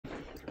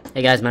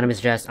Hey guys, my name is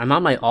Jess. I'm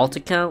on my alt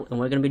account and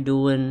we're gonna be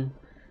doing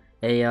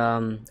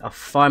a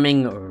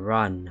farming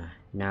run.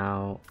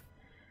 Now,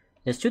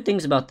 there's two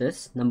things about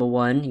this. Number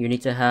one, you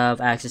need to have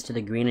access to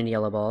the green and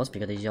yellow balls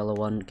because the yellow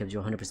one gives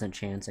you a 100%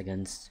 chance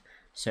against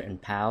certain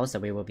pals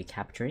that we will be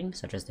capturing,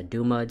 such as the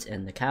Doomuds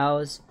and the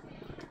cows.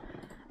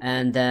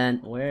 And then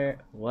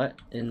what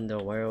in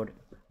the world?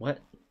 What?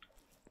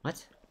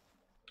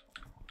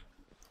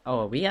 Oh,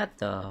 are we at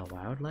the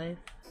wildlife?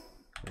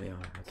 We are,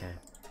 okay.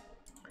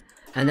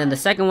 And then the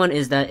second one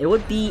is that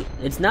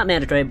it's not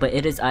mandatory, but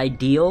it is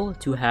ideal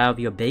to have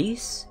your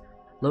base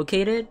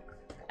located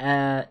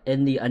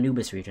in the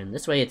Anubis region.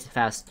 This way it's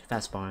fast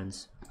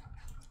spawns.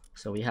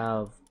 So we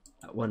have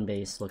one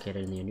base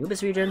located in the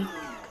Anubis region.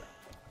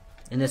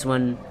 And this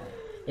one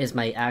is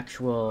my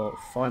actual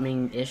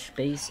farming-ish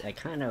base. I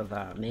kind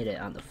of made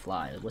it on the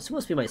fly. It was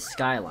supposed to be my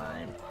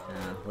skyline.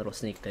 Little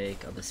sneak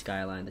peek of the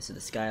skyline. This is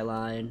the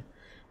skyline.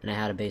 And I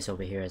had a base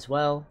over here as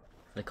well.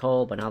 The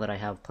coal, but now that I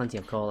have plenty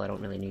of coal, I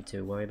don't really need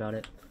to worry about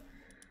it.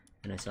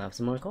 And I still have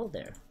some more coal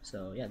there.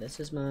 So yeah,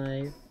 this is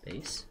my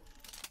base.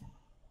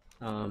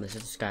 This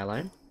is the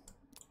skyline.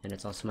 And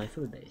it's also my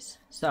food base.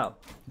 So,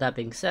 that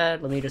being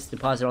said, let me just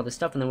deposit all this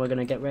stuff and then we're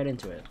gonna get right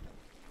into it.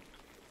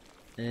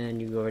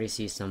 And you already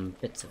see some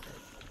bits of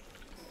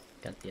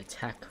it. Got the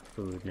attack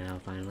food now,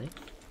 finally.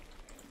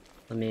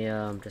 Let me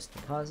just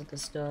deposit the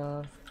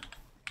stuff.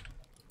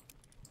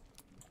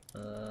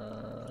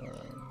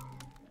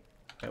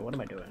 Wait, what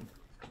am I doing?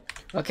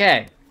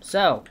 Okay,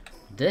 so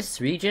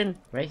this region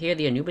right here,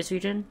 the Anubis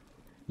region,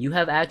 you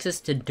have access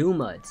to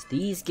Doomuds.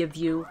 These give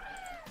you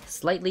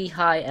slightly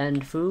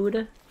high-end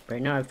food.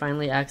 Right now I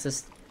finally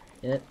accessed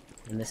it,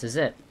 and this is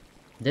it.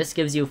 This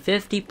gives you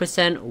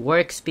 50%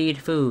 work speed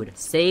food.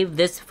 Save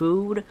this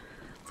food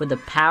for the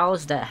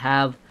pals that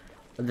have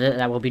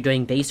that will be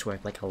doing base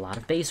work, like a lot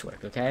of base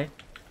work, okay?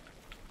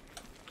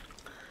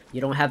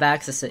 You don't have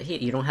access to it here.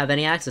 You don't have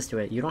any access to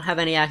it. You don't have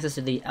any access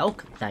to the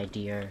elk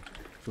deer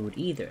food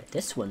either.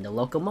 This one, the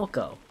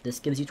Locomoco.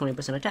 This gives you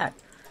 20% attack,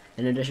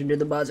 in addition to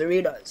the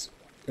Bazaritas.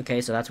 Okay,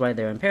 so that's why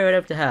they're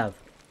imperative to have.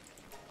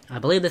 I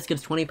believe this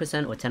gives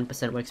 20% or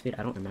 10% work speed.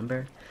 I don't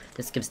remember.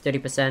 This gives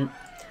 30%,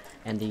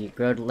 and the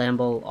grilled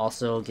lamble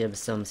also gives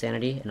some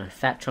sanity and a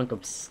fat chunk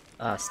of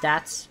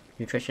stats,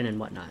 nutrition, and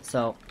whatnot.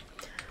 So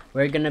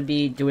we're gonna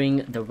be doing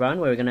the run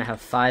where we're gonna have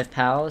 5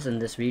 pals in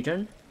this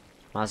region.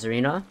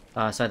 Mazarina,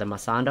 the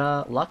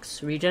Masanda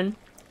Lux region,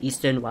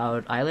 Eastern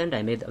Wild Island.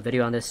 I made a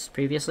video on this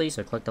previously,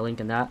 so click the link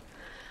in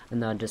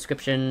the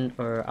description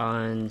or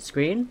on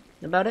screen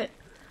about it.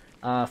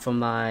 For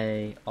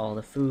my all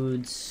best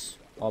foods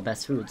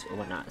or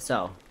whatnot.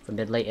 So for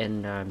mid, late,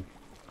 and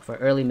for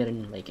early, mid,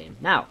 and late game.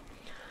 Now,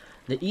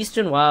 the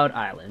Eastern Wild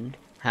Island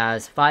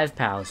has 5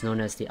 pals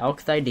known as the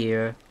elk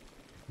deer,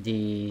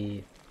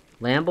 the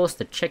lambos,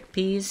 the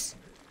chickpeas,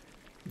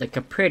 the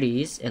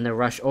Capritis, and the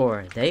Rush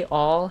Ore. They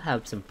all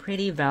have some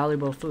pretty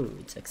valuable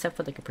foods, except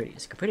for the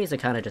Capritis. Capritis are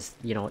kind of just,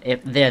 you know,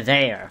 if they're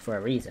there for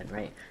a reason,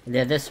 right?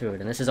 They're this food,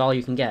 and this is all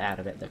you can get out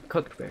of it, the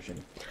cooked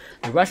version.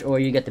 The Rush Ore,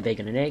 you get the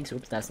bacon and eggs.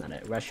 Oops, that's not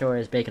it. Rush Ore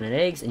is bacon and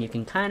eggs, and you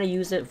can kind of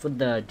use it for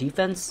the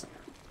defense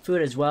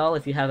food as well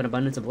if you have an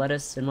abundance of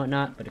lettuce and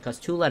whatnot, but it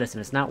costs 2 lettuce,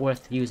 and it's not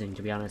worth using,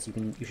 to be honest.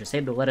 You should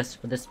save the lettuce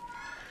for this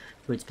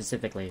food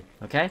specifically,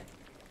 okay?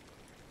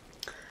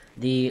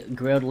 The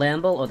grilled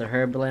lamble, or the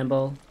herb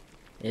lamble,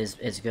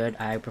 is good.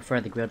 I prefer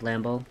the grilled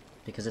lamble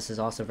because this is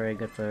also very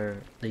good for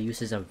the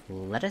uses of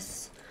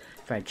lettuce,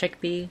 fried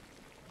chickpea.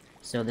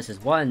 So this is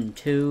 1,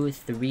 2,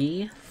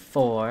 3,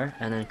 4,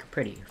 and then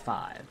Capriti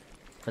 5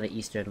 for the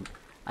Eastern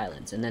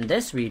Islands. And then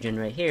this region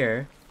right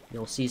here,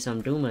 you'll see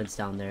some Doomuds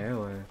down there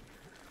or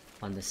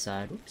on this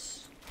side.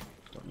 Oops,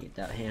 don't need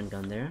that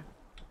handgun there.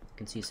 You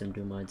can see some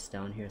Doomuds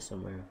down here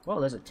somewhere. Oh,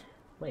 there's a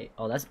wait.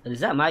 Oh, is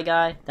that my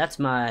guy? That's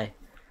my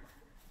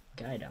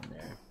guy down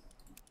there.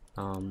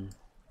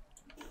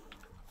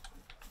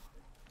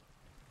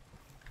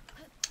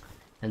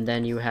 And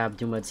then you have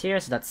Doomuds here,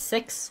 so that's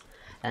 6.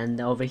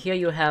 And over here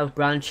you have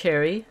Brown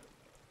Cherry,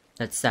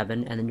 that's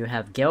 7. And then you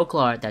have Gale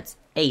Claw, that's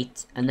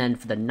 8. And then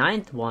for the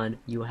 9th one,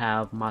 you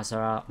have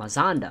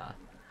Mazanda.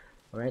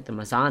 Alright, the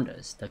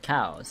Mazandas, the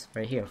cows,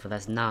 right here, so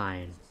that's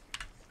 9.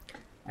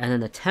 And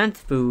then the 10th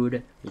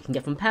food you can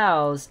get from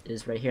pals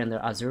is right here in the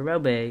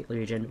Azurobe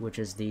region, which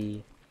is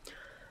the,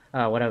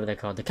 whatever they're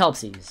called, the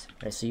Kelpsies.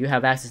 Right, so you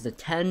have access to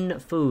 10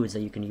 foods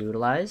that you can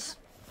utilize.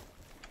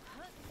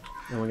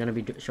 And we're going to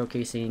be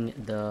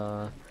showcasing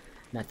the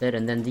method.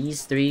 And then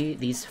these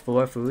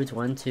 4 foods,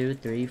 1, 2,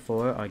 3,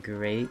 4, are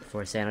great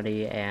for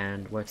sanity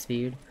and work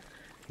speed.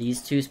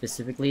 These 2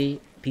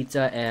 specifically,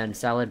 pizza and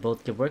salad,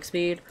 both give work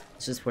speed.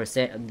 It's just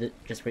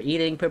for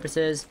eating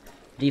purposes,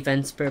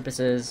 defense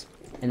purposes,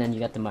 and then you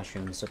got the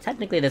mushrooms. So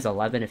technically there's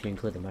 11 if you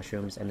include the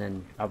mushrooms, and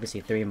then obviously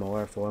 3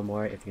 more, 4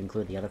 more if you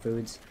include the other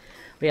foods.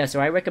 But yeah,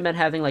 so I recommend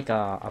having like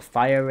a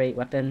fire rate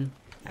weapon.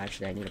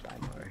 Actually, I need to buy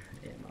more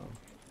ammo.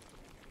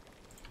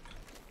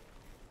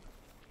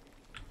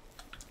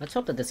 Let's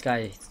hope that this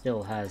guy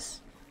still has,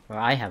 or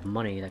I have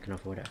money that can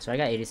afford it. So I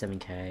got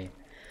 87k.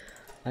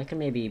 I can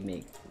maybe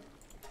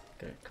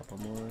get a couple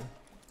more.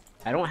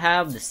 I don't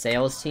have the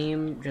sales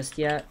team just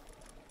yet,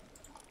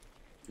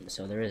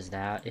 so there is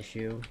that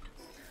issue.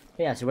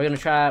 But yeah, so we're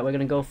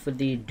gonna go for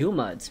the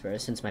Doomuds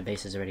first, since my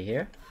base is already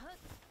here.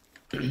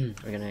 We're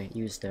gonna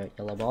use the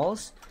yellow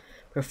balls.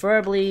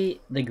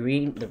 Preferably the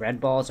red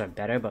balls are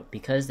better, but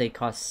because they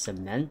cost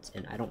cement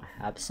and I don't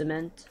have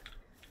cement,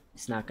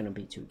 it's not gonna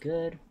be too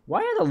good.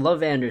 Why are the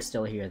Lavanders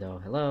still here though?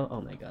 Hello?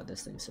 Oh my god,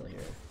 this thing's still here.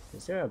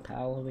 Is there a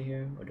pal over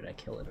here? Or did I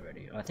kill it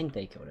already? Oh, I think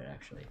they killed it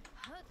actually.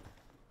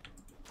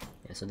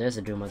 Yeah, so there's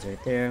the Doomas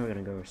right there. We're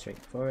gonna go straight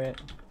for it.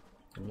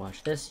 And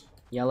watch this.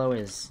 Yellow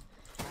is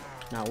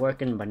not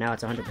working, but now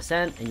it's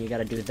 100%, and you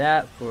gotta do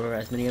that for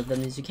as many of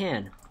them as you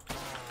can.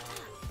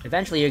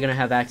 Eventually you're gonna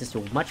have access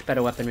to much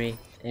better weaponry,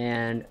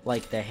 and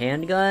like the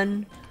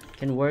handgun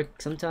can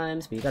work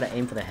sometimes, but you gotta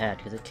aim for the head,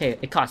 because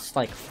it costs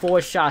like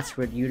 4 shots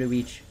for you to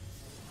reach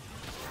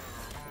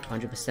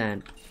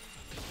 100%.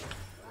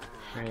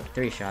 Right,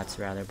 3 shots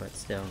rather, but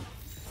still.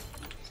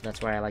 So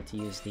that's why I like to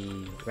use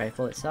the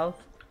rifle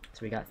itself. So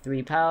we got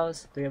 3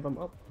 POWs, 3 of them.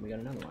 Oh, we got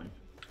another one.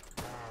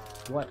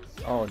 What?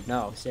 Oh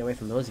no, stay away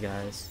from those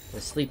guys.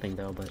 They're sleeping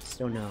though, but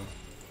still no.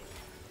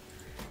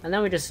 And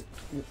then we just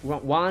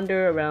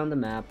wander around the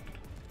map,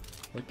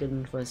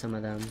 looking for some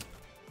of them.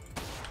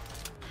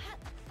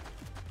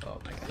 Oh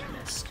my god, I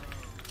missed.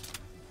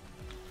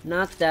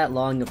 Not that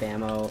long of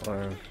ammo,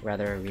 or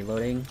rather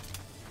reloading.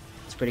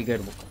 It's pretty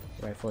good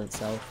rifle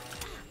itself.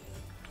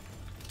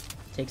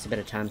 Takes a bit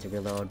of time to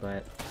reload,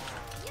 but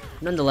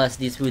nonetheless,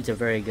 these foods are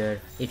very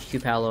good.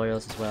 HQ PAL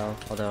oils as well,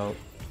 although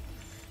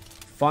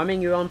farming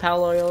your own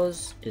PAL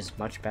oils is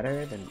much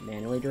better than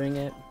manually doing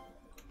it.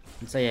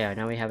 And so yeah,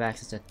 now we have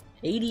access to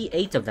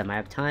 88 of them. I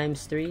have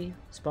 ×3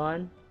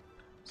 spawn,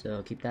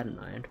 so keep that in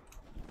mind.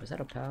 Was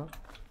that a PAL?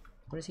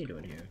 What is he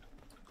doing here?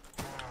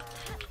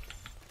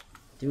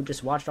 Dude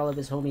just watched all of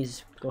his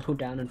homies go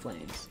down in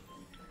flames.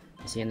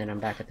 You see, and then I'm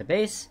back at the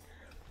base,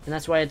 and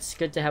that's why it's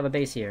good to have a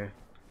base here.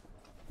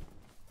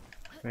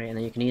 Right, and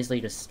then you can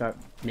easily just start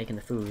making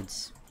the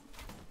foods.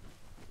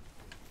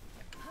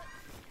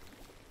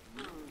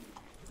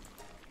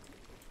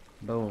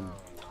 Boom.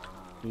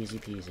 Easy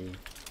peasy.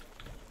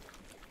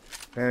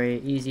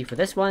 Very easy for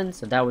this one.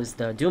 So that was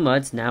the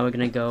Doomuds. Now we're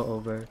gonna go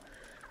over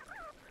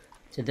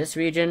to this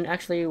region.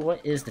 Actually,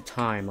 what is the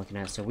time looking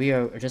at? So we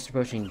are just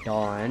approaching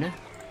dawn.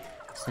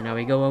 So now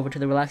we go over to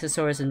the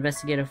Relaxosaurus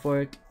Investigator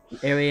Fork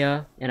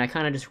area, and I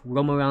kind of just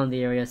roam around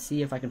the area,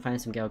 see if I can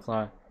find some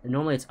Galeclaw. And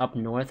normally it's up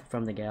north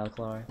from the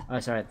Galeclaw. Oh,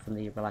 sorry, from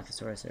the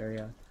Relaxosaurus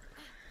area.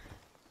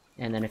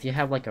 And then if you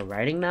have like a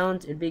riding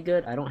mount, it'd be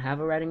good. I don't have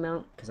a riding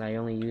mount because I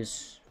only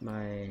use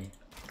my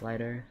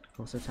glider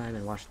most of the time.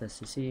 And watch this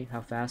to see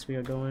how fast we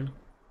are going.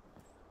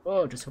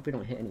 Oh, just hope we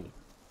don't hit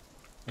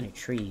any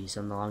trees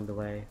along the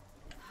way.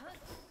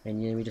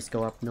 And then we just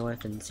go up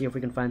north and see if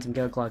we can find some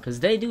Galeclaw, because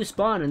they do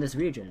spawn in this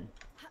region.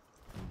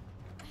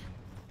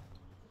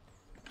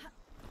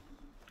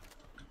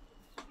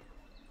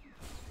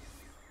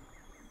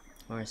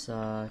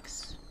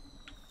 Marsox.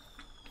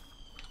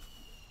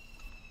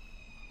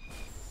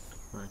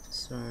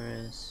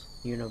 Montosaurus.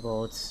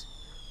 Univolts.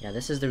 Yeah,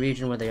 this is the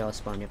region where they all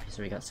spawn. Yep,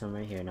 so we got some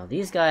right here. Now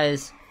these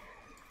guys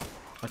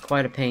are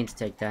quite a pain to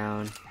take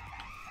down.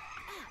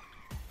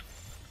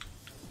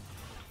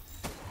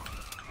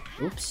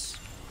 Oops.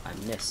 I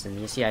missed, and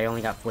you see I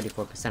only got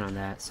 44% on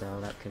that,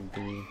 so that could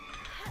be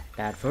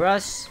bad for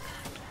us.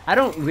 I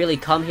don't really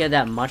come here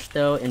that much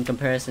though in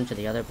comparison to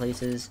the other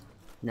places.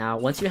 Now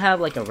once you have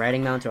like a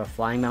riding mount or a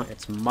flying mount,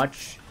 it's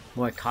much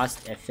more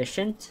cost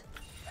efficient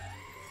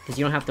because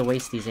you don't have to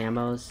waste these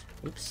ammos.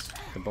 Oops,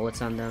 the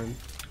bullets on them.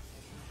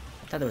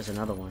 I thought there was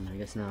another one, I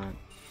guess not.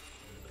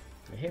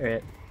 I hear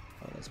it.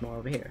 Oh, there's more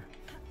over here.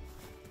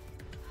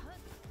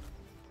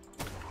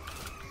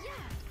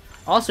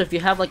 Also, if you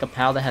have like a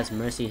PAL that has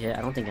mercy hit,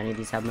 I don't think any of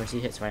these have mercy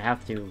hit, so I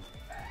have to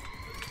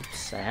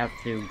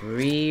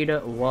breed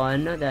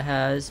one that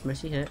has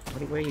mercy hit.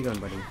 Where are you going,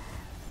 buddy?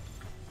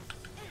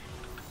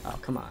 Oh,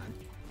 come on.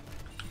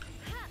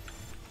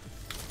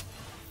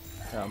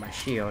 Oh, my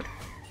shield.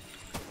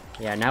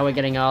 Yeah, now we're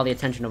getting all the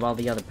attention of all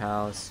the other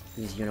PALs.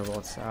 These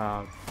Univolts.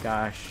 Oh,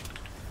 gosh.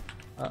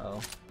 Uh-oh.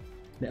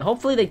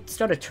 Hopefully they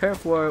start a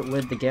turf war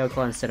with the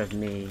Galeclaw instead of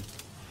me.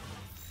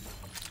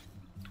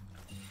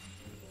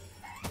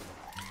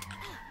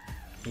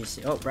 You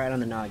see, oh, right on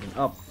the noggin.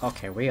 Oh,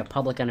 okay, we are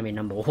public enemy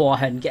number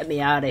 1. Get me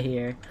out of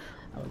here.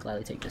 I would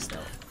gladly take this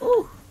though.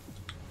 Ooh.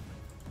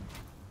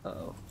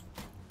 Uh-oh.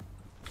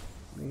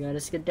 We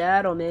gotta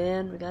skedaddle,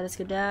 man. We gotta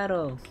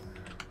skedaddle.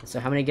 So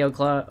how many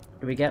Galeclaw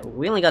do we get?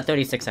 We only got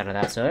 36 out of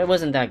that, so it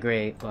wasn't that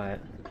great, but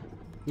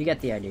you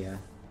get the idea.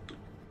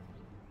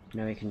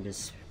 Now we can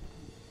just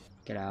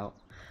get out.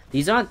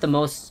 These aren't the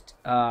most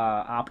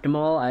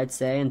optimal, I'd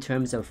say, in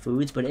terms of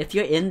foods, but if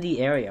you're in the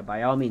area,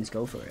 by all means,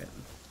 go for it.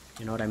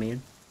 You know what I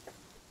mean?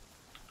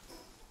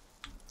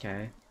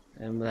 Okay,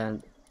 and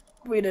then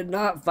we did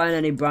not find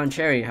any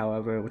Broncherry,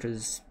 however, which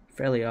is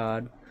fairly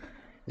odd.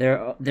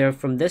 They're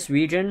from this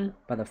region,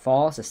 by the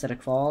falls,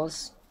 Aesthetic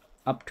Falls,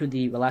 up to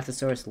the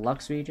Relaxosaurus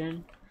Lux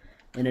region,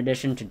 in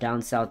addition to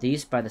down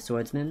southeast by the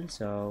Swordsman,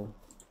 so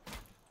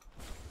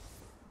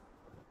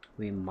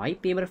we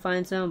might be able to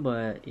find some,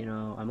 but you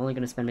know, I'm only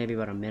gonna spend maybe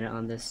about a minute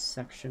on this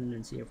section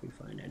and see if we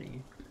find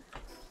any.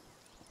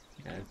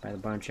 Yeah, by the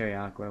Barn Cherry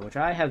Aqua, which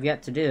I have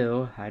yet to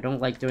do. I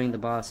don't like doing the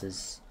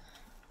bosses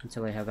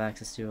until I have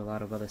access to a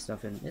lot of other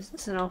stuff. And is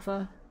this an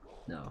alpha?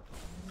 No.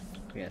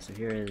 Yeah, so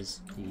here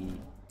is the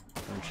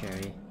Barn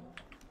Cherry.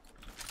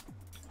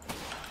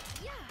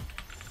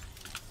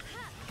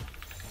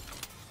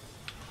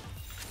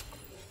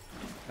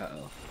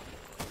 Uh-oh.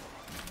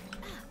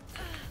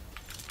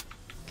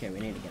 Okay, we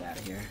need to get out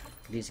of here.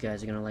 These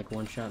guys are gonna like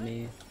one-shot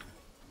me.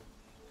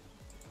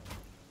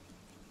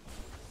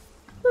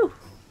 Whew.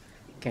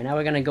 Okay, now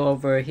we're gonna go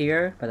over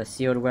here by the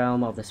sealed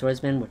realm of the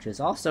swordsman, which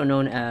is also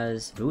known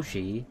as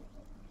Bushi,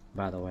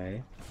 by the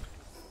way.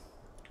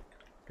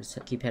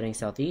 Just keep heading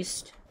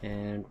southeast,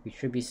 and we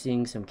should be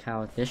seeing some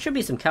cows. There should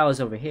be some cows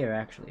over here,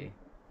 actually.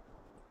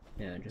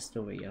 Yeah, just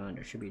over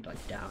yonder. Should be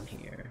like down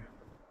here.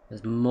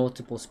 There's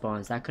multiple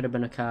spawns. That could have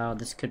been a cow.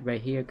 This could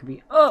right here could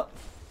be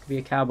could be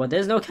a cow, but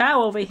there's no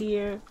cow over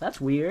here. That's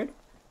weird.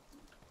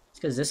 It's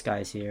because this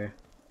guy's here.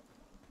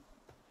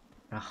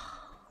 Ugh,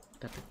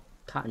 got the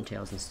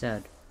cottontails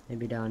instead.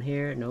 Maybe down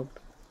here. Nope.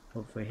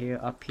 Over here.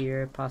 Up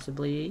here,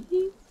 possibly.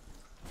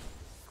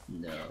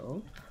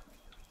 No.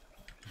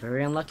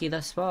 Very unlucky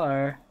thus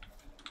far.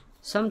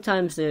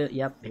 Sometimes the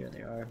yep, here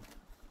they are.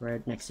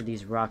 Right next to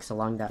these rocks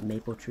along that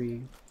maple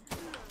tree.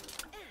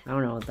 I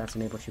don't know if that's a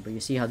maple tree, but you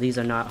see how these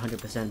are not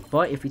 100%.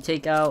 But if we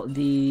take out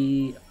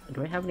the...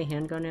 Do I have any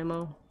handgun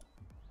ammo?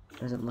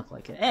 Doesn't look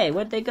like it. Hey,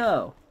 where'd they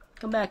go?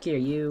 Come back here,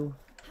 you.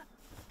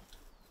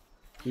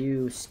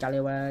 You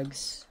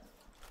scallywags.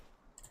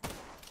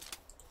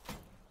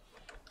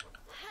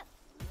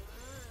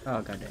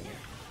 Oh, god dang it.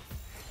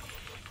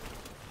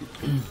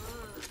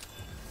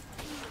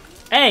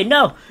 Hey,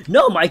 no!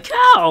 No, my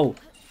cow!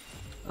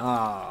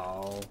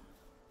 Oh.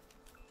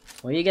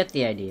 Well, you get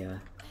the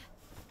idea.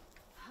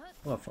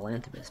 Oh, a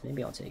philanthropist.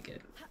 Maybe I'll take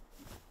it.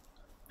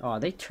 Oh, are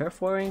they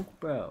turf warring?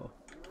 Bro.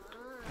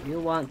 You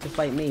want to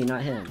fight me,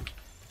 not him.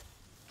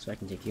 So I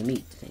can take your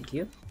meat. Thank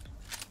you.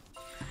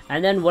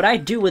 And then what I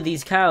do with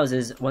these cows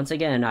is, once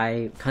again,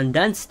 I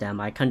condense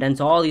them. I condense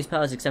all these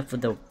cows except for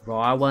the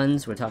raw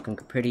ones. We're talking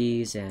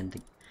Capritis and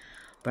the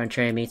Barn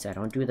Cherry meats. I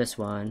don't do this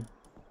one.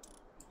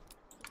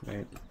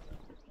 Right.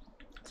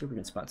 Let's see if we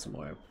can spot some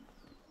more.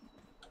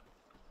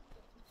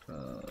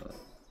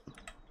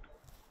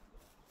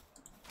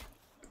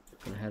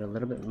 Gonna head a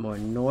little bit more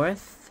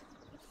north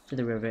to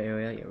the river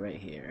area. You're right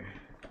here.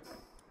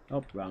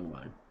 Oh, wrong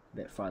one. A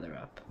bit farther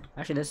up.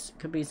 Actually, this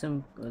could be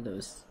some of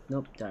those.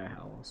 Nope, dire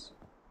howls.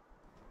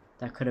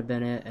 That could have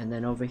been it. And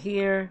then over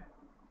here,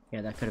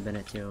 yeah, that could have been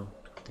it too.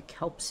 The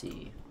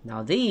Kelpsy.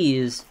 Now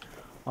these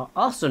are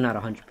also not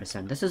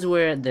 100%. This is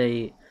where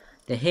the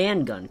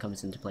handgun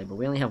comes into play, but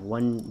we only have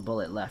one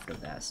bullet left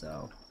of that,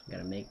 so we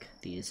gotta make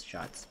these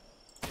shots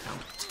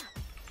count.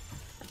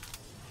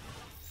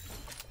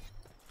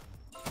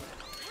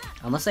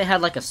 Unless I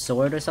had like a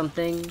sword or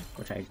something,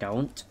 which I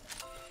don't.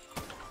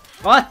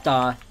 What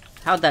the?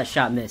 How'd that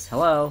shot miss?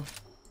 Hello?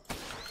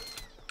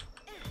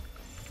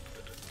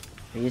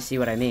 You see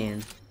what I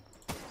mean?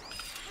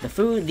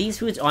 These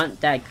foods aren't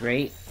that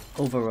great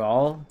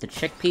overall. The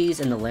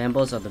chickpeas and the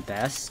lambos are the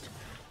best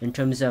in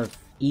terms of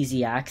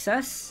easy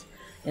access,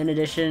 in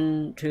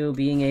addition to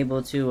being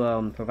able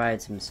to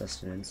provide some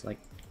sustenance. Like,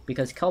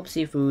 because kelp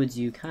seafoods,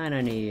 you kind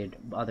of need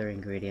other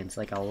ingredients,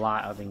 like a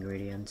lot of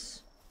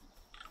ingredients.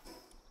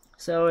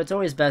 So it's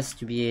always best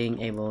to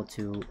being able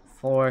to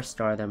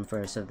 4-star them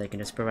first, so they can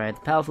just provide the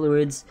PAL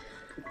fluids,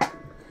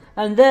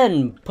 and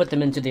then put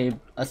them into the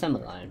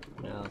assembly line.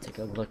 Now I'll take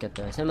a look at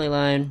the assembly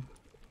line.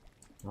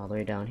 All the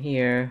way down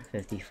here,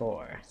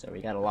 54. So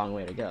we got a long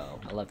way to go.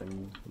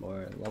 11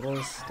 more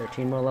levels,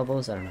 13 more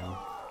levels, I don't know.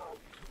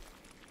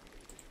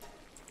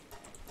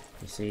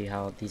 You see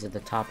how these are the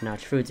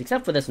top-notch foods,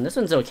 except for this one. This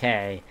one's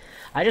okay.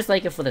 I just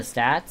like it for the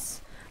stats.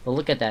 But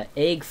look at that,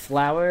 egg,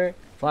 flour.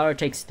 Flour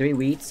takes 3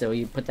 wheats, so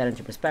you put that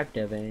into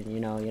perspective, and you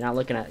know you're not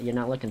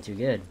looking too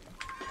good.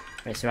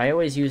 Right, so I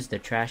always use the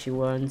trashy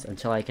ones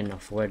until I can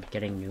afford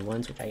getting new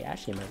ones, which I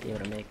actually might be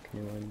able to make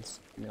new ones.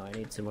 No, I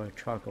need some more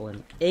charcoal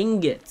and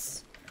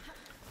ingots.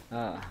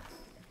 Okay,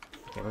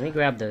 let me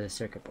grab the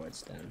circuit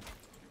boards then,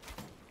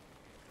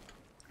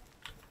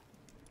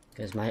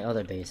 because my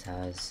other base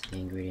has the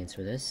ingredients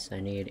for this. I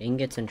need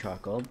ingots and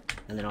charcoal,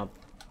 and then I'll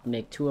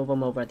make 2 of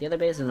them over at the other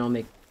base, and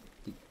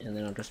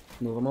then I'll just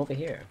move them over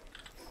here.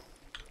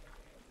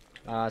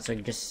 So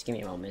just give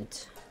me a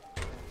moment.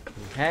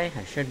 Okay,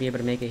 I should be able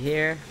to make it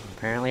here.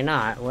 Apparently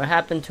not. What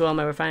happened to them?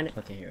 Ever find it?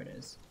 Okay, here it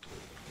is.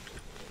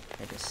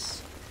 I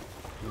just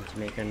need to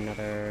make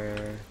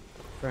another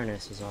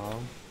furnace is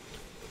all.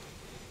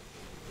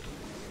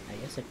 I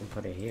guess I can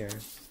put it here.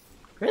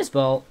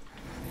 Grisbolt!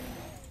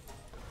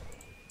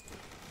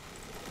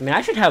 I mean,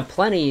 I should have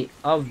plenty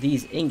of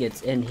these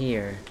ingots in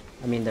here.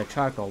 I mean, the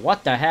charcoal.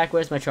 What the heck?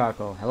 Where's my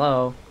charcoal?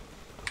 Hello?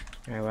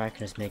 Alright, well, I can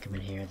just make them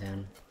in here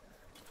then.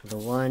 The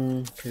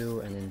 1, 2,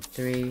 and then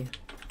 3.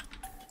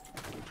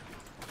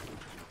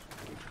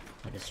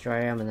 I'll destroy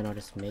them, and then I'll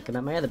just make them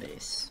at my other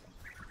base.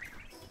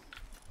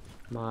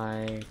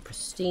 my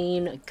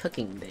pristine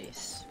cooking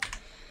base.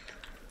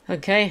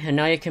 Okay, and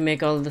now you can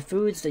make all of the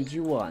foods that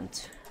you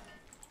want.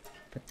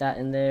 Put that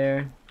in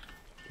there.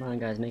 Come on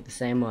guys, make the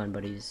same one,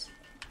 buddies.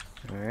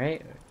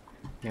 Alright,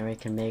 now we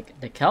can make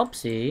the kelp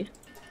seed.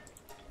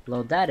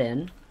 Load that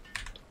in.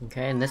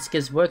 Okay, and this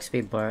gives work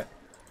speed, but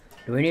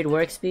do we need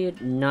work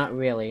speed? Not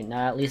really,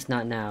 at least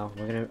not now.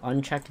 We're gonna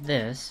uncheck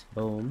this,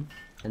 boom.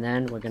 And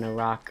then we're gonna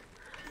rock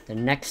the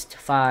next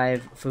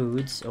 5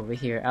 foods over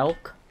here.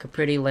 Elk,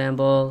 Capriti,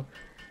 Lambo,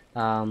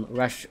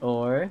 Rush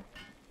Ore,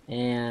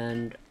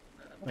 and...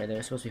 wait,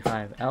 there's supposed to be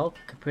 5. Elk,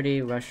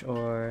 Capriti, Rush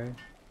Ore,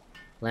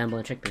 Lambo,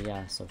 and Chickpea,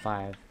 yeah, so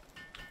 5.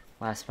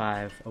 Last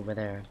 5 over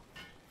there.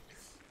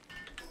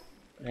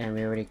 And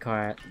we already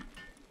caught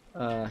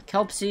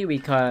kelp seed, we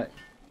caught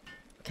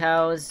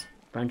cows,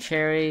 brown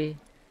cherry,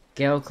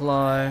 gale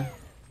claw,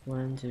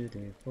 1, 2,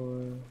 3,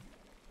 4,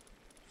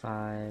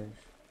 5,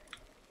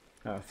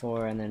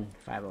 4, and then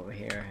 5 over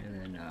here, and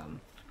then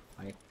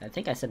I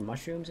think I said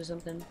mushrooms or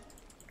something.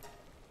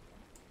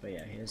 But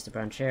yeah, here's the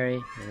brown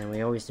cherry, and then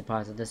we always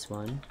deposit this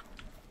one.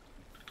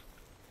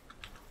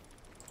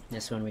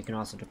 This one we can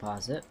also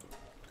deposit.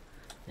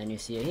 And you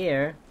see it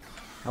here,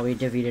 how we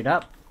divvied it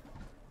up.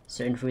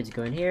 Certain foods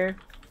go in here.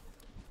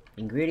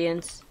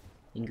 Ingredients,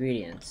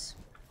 ingredients.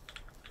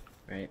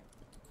 Right?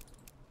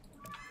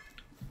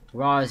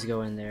 Raws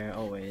go in there,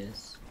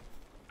 always.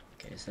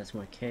 Okay, so that's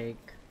more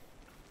cake.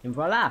 And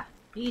voila!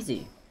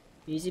 Easy.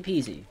 Easy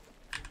peasy.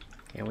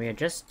 Okay, we are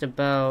just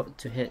about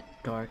to hit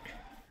dark.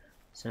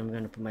 So I'm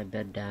gonna put my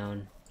bed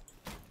down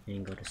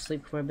and go to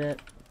sleep for a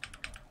bit.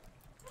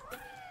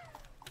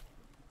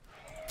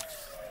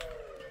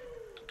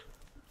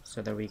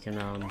 So that we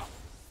can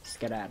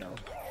skedaddle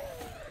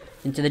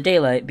into the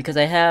daylight, because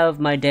I have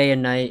my day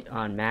and night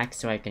on max,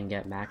 so I can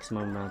get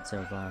maximum amounts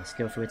of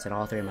skill fruits at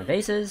all 3 of my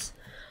bases.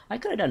 I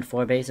could have done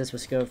 4 bases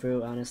with skill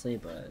fruit, honestly,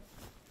 but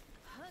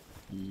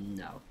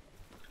no.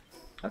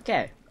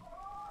 Okay,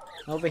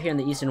 over here in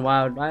the Eastern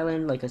Wild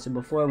Island, like I said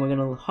before, we're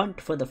gonna hunt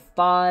for the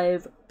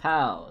 5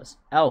 pals: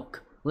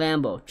 Elk,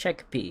 Lambo,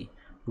 Chickpea,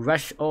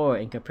 Rush Ore,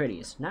 and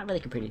Capritis. Not really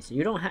Capritis.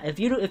 You don't have if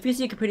you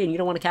see a Capriti and you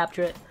don't want to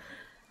capture it,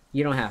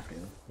 you don't have to.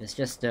 It's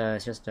just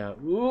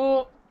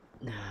ooh,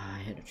 I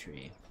hit a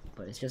tree,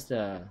 but it's just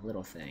a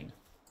little thing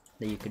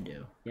that you could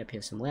do. Yep,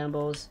 here's some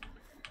Lambos.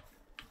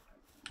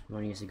 You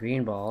want to use the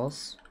green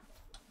balls.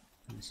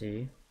 Let's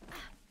see.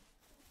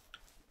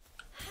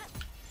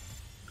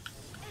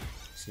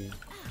 See,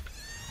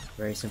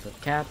 very simple to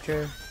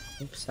capture.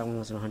 Oops, that one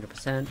wasn't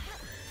 100%.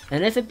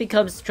 And if it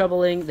becomes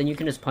troubling, then you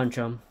can just punch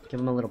them. Give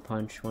them a little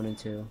punch, 1 and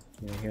 2, you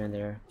know, here and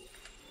there.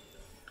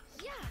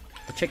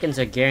 The chickens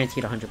are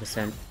guaranteed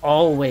 100%,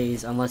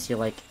 always, unless you're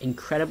like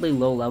incredibly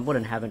low leveled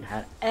and haven't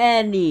had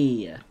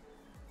any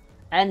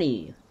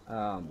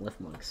lift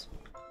monks.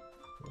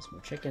 There's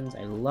more chickens.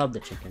 I love the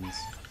chickens.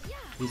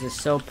 These are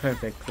so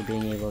perfect for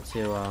being able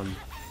to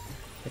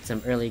get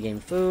some early game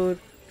food,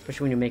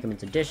 especially when you make them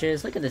into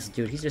dishes. Look at this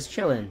dude, he's just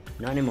chilling.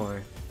 Not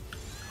anymore.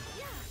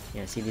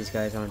 Yeah, see, these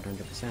guys aren't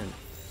 100%.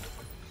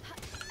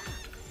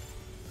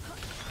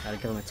 Gotta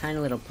give them a tiny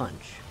little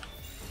punch.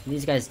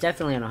 These guys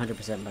definitely aren't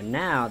 100%, but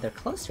now they're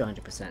close to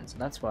 100%, so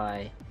that's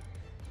why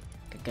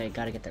I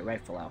gotta get that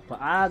rifle out.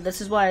 But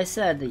this is why I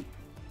said that,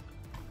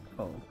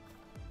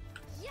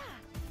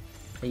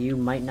 that you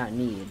might not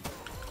need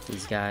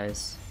these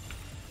guys,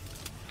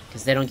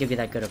 because they don't give you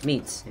that good of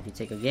meats. If you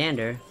take a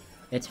gander,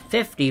 it's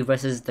 50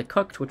 versus the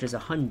cooked, which is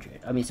 100.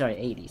 I mean, sorry,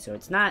 80. So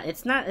it's not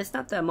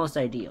the most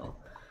ideal.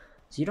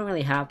 So you don't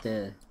really have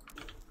to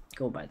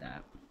go by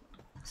that.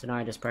 So now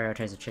I just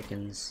prioritize the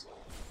chickens.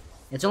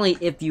 It's only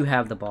if you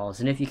have the balls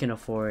and if you can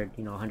afford,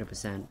 you know,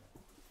 100%.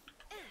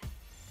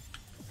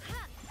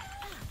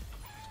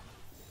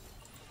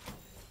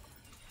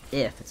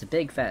 If. It's a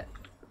big fat...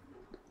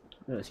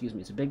 Oh, excuse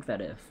me, it's a big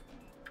fat if.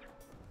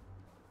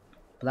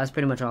 But that's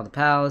pretty much all the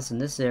pals in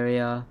this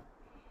area.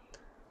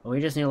 Well, we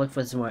just need to look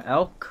for some more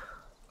elk.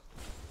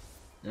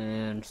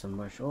 And some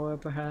rush ore,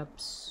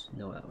 perhaps.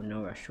 No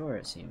rush ore,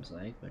 it seems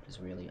like, which is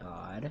really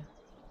odd.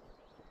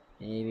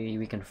 Maybe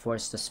we can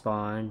force the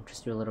spawn.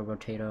 Just do a little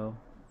rotato.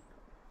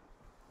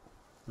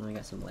 Oh, I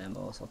got some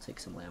Lambos. I'll take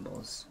some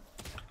Lambos.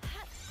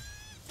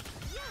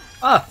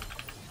 Ah!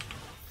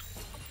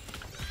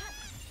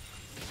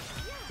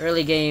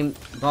 Early game,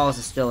 balls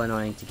are still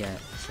annoying to get,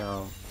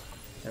 so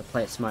gotta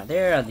play it smart.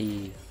 There are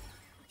the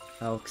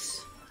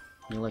elks.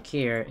 You look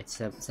here,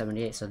 it's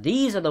 78. So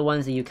these are the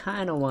ones that you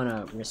kind of want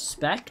to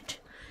respect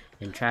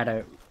and try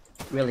to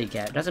really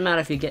get. Doesn't matter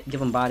if you give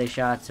them body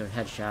shots or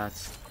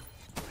headshots,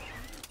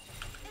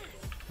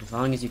 as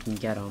long as you can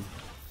get them.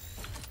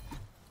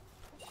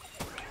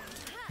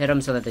 Hit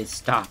them so that they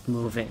stop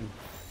moving.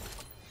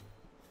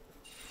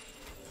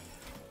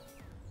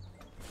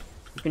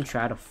 You can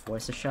try to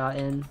force a shot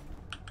in,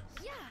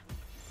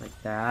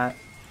 like that,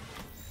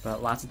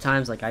 but lots of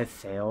times, like, I've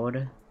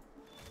failed.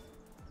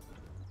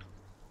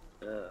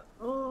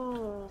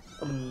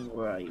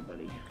 Where are you,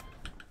 buddy?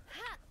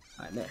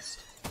 I missed.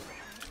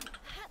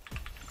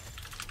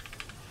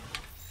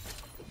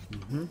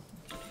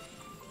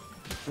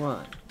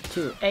 One,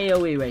 2.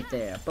 AoE right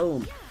there.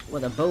 Boom.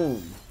 With a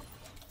boom.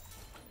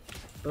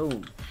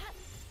 Boom.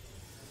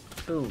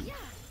 Boom.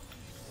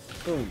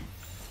 Boom.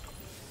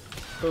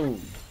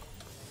 Boom.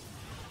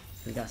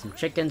 We got some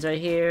chickens right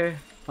here.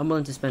 I'm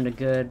willing to spend a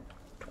good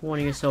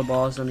 20 or so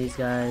balls on these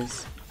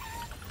guys.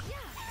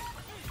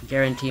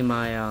 Guarantee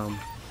my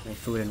my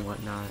food and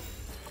whatnot.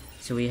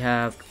 So we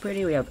have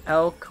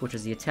elk, which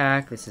is the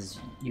attack. This is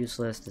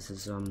useless. This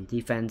is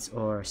defense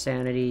or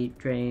sanity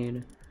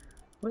drain.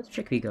 Where'd the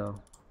chickpea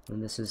go?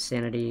 And this is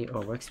sanity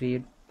or work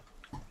speed.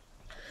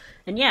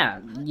 And yeah,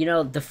 you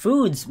know, the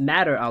foods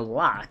matter a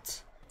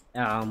lot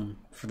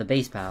for the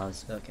base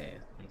pals. Okay,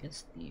 I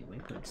guess the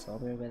waypoint's all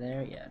the way over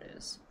there. Yeah, it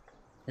is.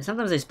 And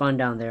sometimes they spawn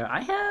down there.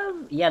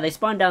 Yeah, they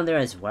spawn down there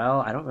as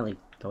well. I don't really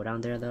go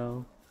down there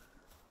though,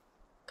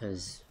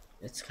 because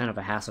it's kind of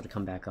a hassle to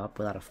come back up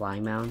without a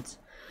flying mount.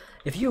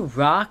 If you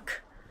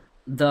rock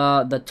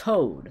the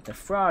toad, the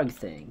frog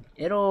thing,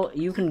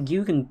 you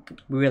can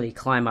really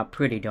climb up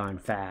pretty darn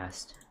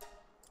fast.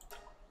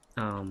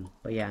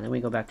 But yeah, then we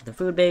go back to the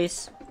food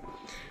base,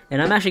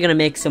 and I'm actually gonna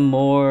make some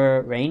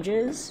more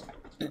ranges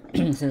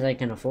since I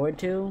can afford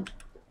to.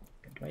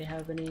 Do I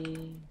have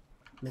any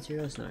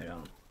materials? No, I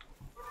don't.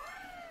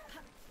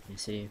 Let me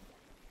see.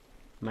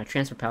 My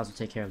transfer pals will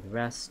take care of the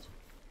rest.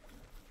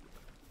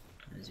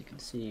 As you can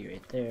see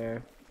right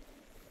there.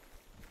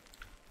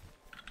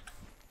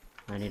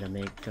 I need to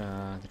make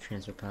the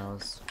transfer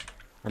pals.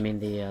 I mean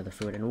the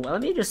food. And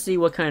let me just see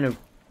what kind of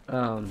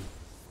oh,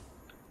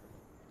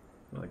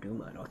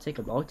 Doomud.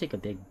 I'll take a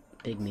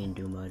big mean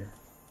Doomud.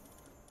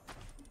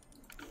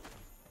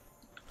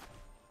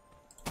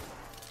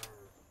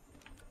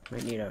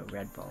 Might need a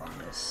red ball on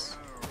this.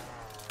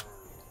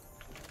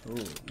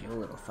 Ooh, you're a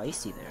little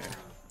feisty there.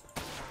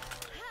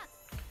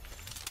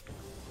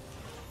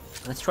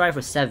 Let's try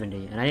for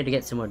 70, and I need to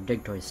get some more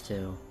dig toys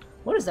too.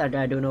 What is that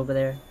guy doing over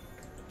there?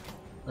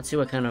 Let's see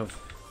what kind of...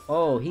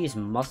 Oh, he's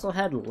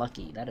Musclehead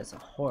Lucky. That is a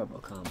horrible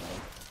combo.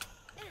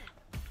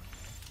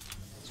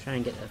 Let's try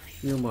and get a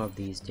few more of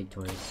these dig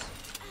toys.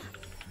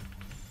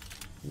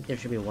 I think there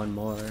should be one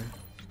more.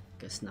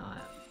 Guess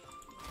not.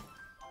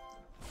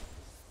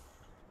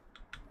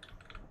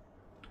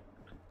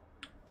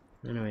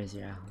 Anyways,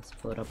 yeah, let's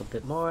float up a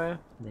bit more.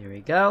 There we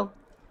go.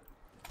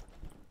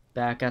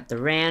 Back at the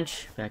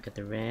ranch.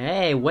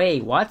 Hey,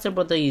 wait, what's up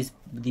with these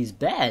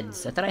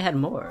beds? I thought I had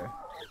more.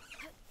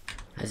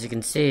 As you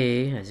can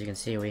see,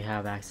 we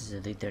have access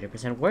to the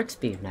 30% work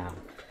speed now.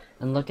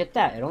 And look at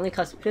that, it only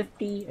costs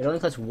 50, it only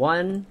costs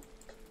 1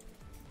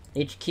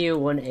 HQ,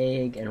 1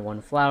 egg, and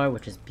 1 flour,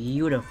 which is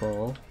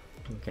beautiful.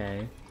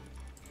 Okay.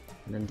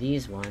 And then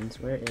these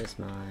ones, where is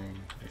my...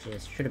 Actually,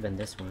 it should have been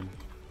this one.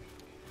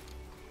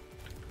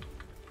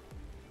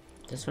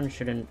 This one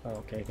shouldn't... Oh,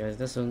 okay, guys,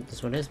 this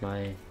one is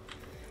my...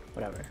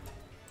 Whatever.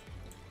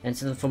 And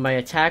so for my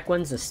attack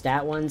ones, the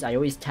stat ones, I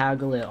always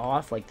toggle it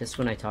off. Like this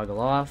one I toggle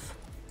off.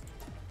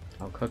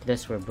 I'll cook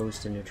this for a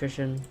boost in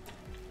nutrition.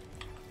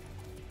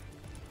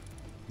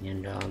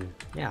 And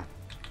yeah.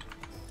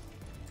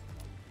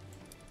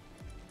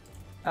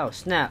 Oh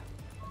snap.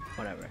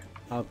 Whatever.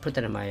 I'll put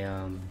that in my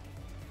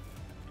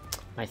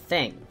my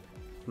thing.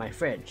 My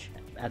fridge.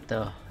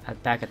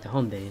 Back at the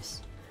home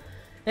base.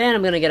 And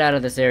I'm gonna get out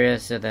of this area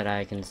so that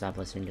I can stop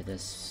listening to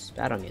this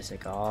battle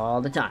music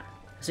all the time.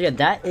 So yeah,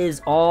 that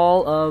is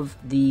all of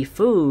the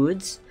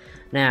foods.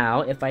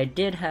 Now, if I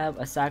did have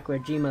a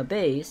Sakurajima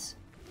base...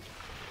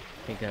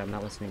 Okay, good, I'm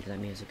not listening to that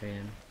music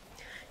again.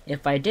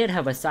 If I did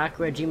have a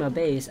Sakurajima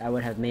base, I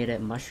would have made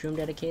it mushroom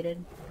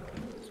dedicated. Okay,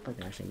 let's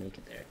probably actually make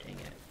it there, dang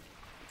it.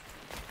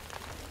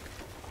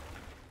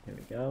 There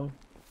we go.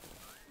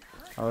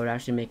 I would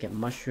actually make it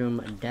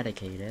mushroom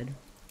dedicated.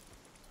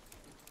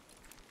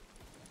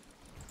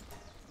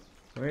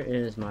 Where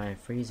is my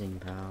freezing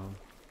pal?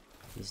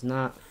 He's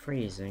not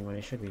freezing when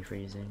he should be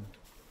freezing.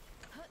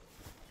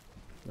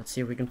 Let's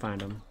see if we can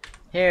find him.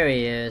 Here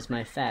he is,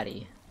 my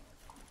fatty.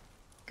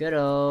 Good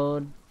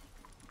old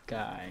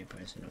guy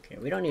person. Okay,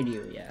 we don't need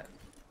you yet.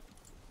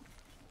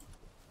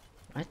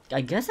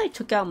 I guess I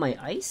took out my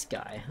ice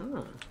guy,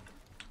 huh?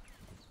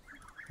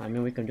 I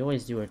mean, we can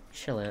always do a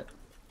chill it.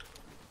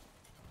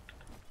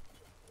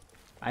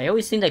 I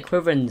always think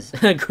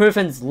that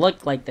Griffins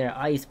look like they're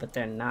ice, but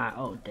they're not.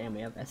 Oh, damn,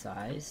 we have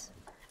SIs.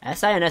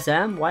 SI and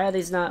SM? Why are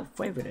these not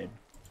favorited?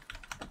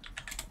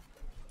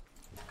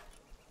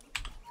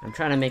 I'm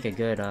trying to make a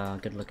good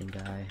looking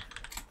guy.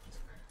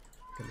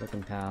 Good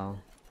looking pal.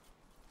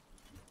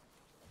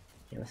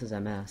 Yeah, this is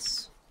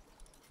MS.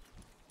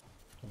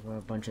 There were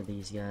a bunch of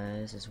these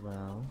guys as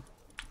well.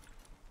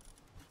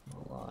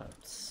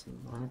 Lots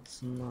and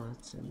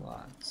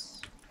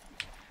lots.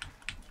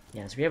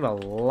 Yeah, so we have a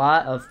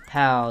lot of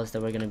pals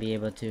that we're gonna be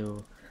able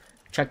to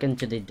chuck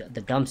into the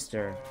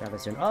dumpster rather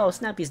soon. Oh,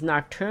 Snappy's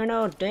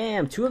Nocturno?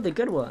 Damn, 2 of the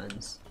good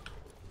ones.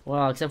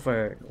 Well, except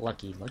for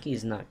Lucky. Lucky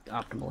is not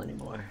optimal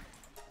anymore.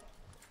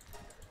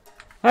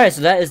 Alright,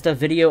 so that is the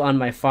video on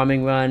my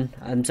farming run.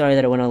 I'm sorry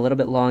that it went a little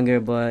bit longer,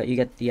 but you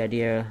get the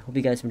idea. Hope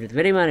you guys enjoyed the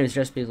video. My name is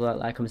Just. Please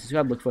like, comment,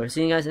 subscribe. Look forward to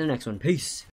seeing you guys in the next one. Peace!